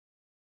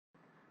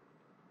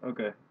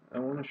Okay, I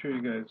want to show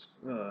you guys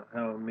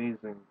how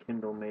amazing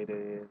Kindle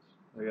Mayday is.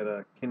 I got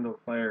a Kindle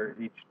Fire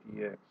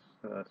HDX,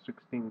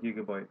 16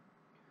 gigabyte.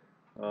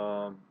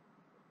 Um,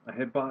 I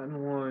had bought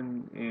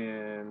one,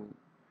 and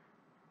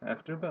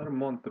after about a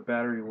month, the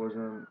battery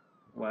wasn't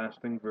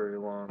lasting very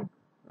long.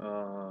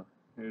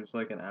 It was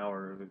like an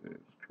hour. It was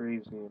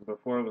crazy. And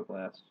before it would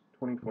last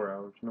 24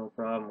 hours, no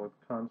problem with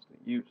constant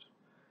use.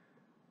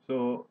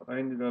 So I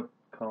ended up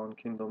calling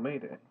Kindle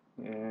Mayday,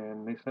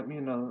 and they sent me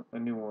a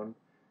new one.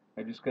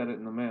 I just got it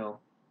in the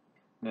mail.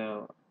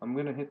 Now, I'm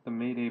going to hit the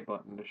Mayday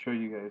button to show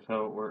you guys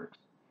how it works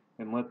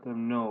and let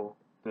them know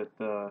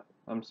that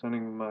I'm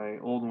sending my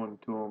old one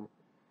to them,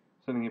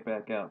 sending it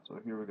back out. So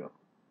here we go.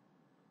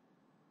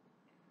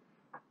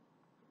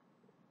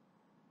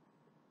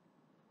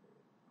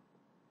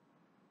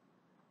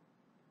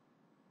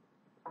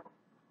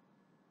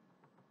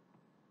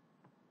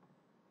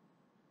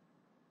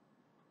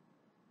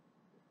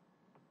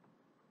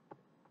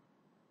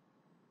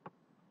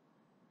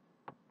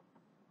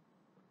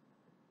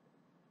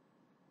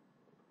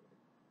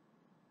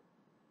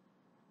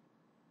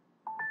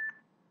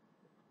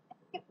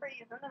 Thank you for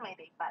using the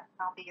Mayday button.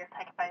 I'll be your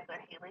tech advisor,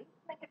 Haley.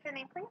 Can I get your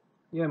name, please?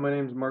 Yeah, my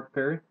name's Mark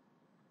Perry.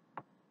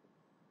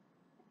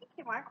 Thank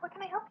you, Mark. What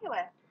can I help you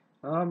with?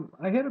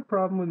 I had a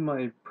problem with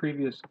my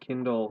previous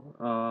Kindle.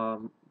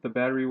 The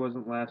battery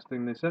wasn't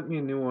lasting. They sent me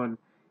a new one,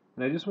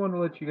 and I just wanted to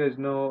let you guys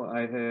know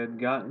I had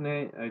gotten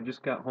it. I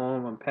just got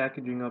home. I'm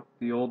packaging up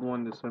the old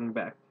one to send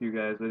back to you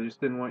guys. I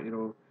just didn't want you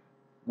to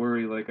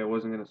worry like I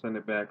wasn't going to send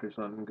it back or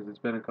something because it's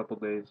been a couple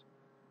days.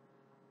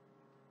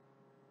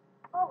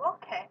 Oh,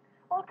 okay.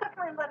 Well,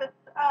 definitely let us,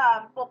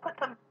 we'll put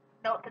some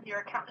notes in your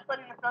account just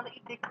letting us know that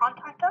you did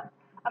contact us,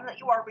 that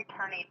you are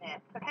returning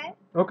it, okay?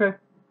 Okay,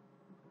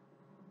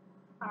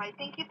 All right.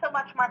 Thank you so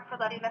much, Mark, for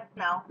letting us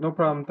know. no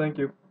problem. Thank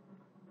you.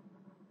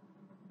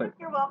 Bye.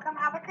 You're welcome.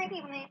 Have a great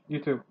evening. You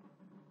too.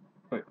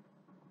 Bye.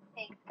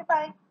 Thanks.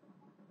 Goodbye.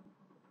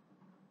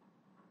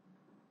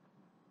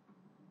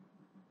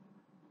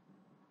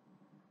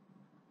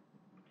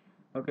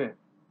 Okay,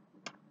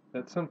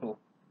 that's simple.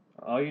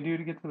 All you do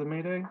to get to the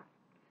Mayday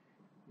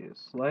is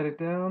slide it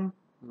down.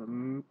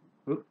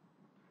 Oop,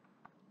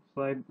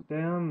 slide it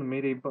down. The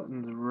Mayday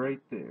button's right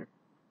there.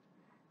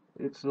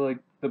 It's like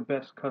the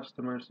best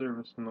customer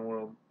service in the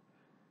world.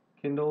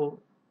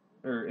 Kindle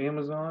or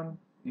Amazon,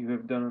 you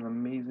have done an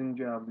amazing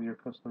job with your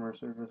customer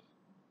service.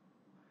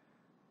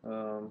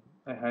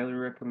 I highly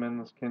recommend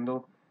this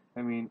Kindle.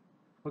 I mean,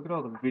 look at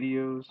all the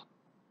videos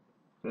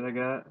that I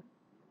got.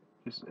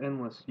 Just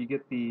endless. You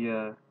get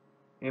the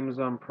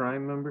Amazon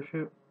Prime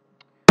membership.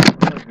 I'm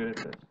not good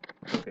at this.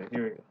 Okay,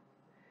 here we go.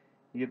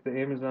 You get the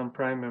Amazon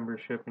Prime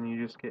membership and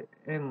you just get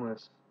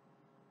endless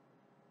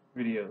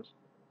videos.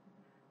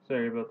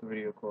 Sorry about the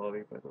video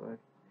quality, by the way.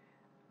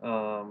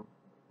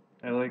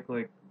 I like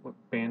what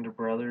Band of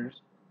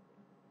Brothers.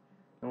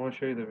 I want to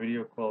show you the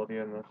video quality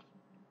on this.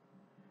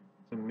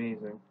 It's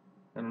amazing.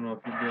 I don't know if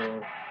you'll be able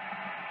to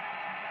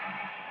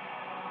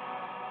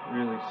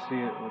really see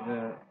it with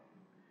that.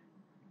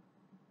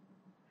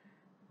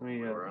 We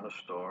were in a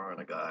store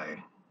and a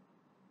guy.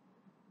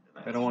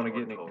 I don't want to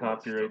get any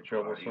copyright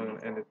trouble, so I'm going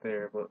to end it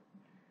there. But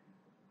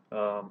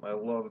I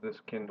love this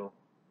Kindle.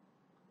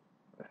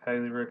 I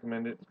highly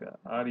recommend it. It's got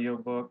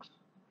audiobooks,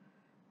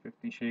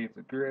 50 Shades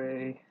of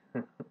Grey,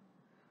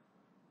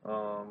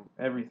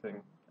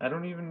 everything. I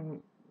don't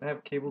even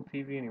have cable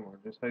TV anymore,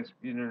 just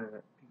high-speed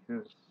internet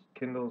because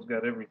Kindle's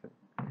got everything.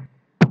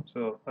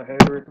 So I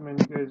highly recommend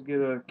you guys get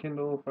a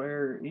Kindle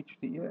Fire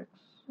HDX.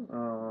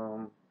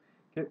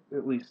 Get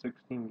at least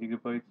 16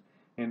 gigabytes.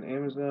 And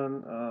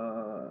Amazon,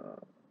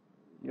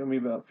 you owe me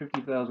about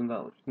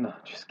 $50,000. No,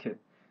 just kidding.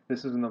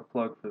 This isn't a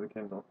plug for the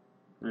Kindle,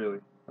 really.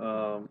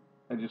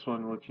 I just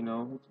wanted to let you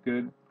know it's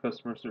good.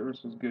 Customer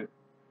service is good.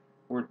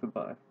 Worth the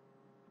buy.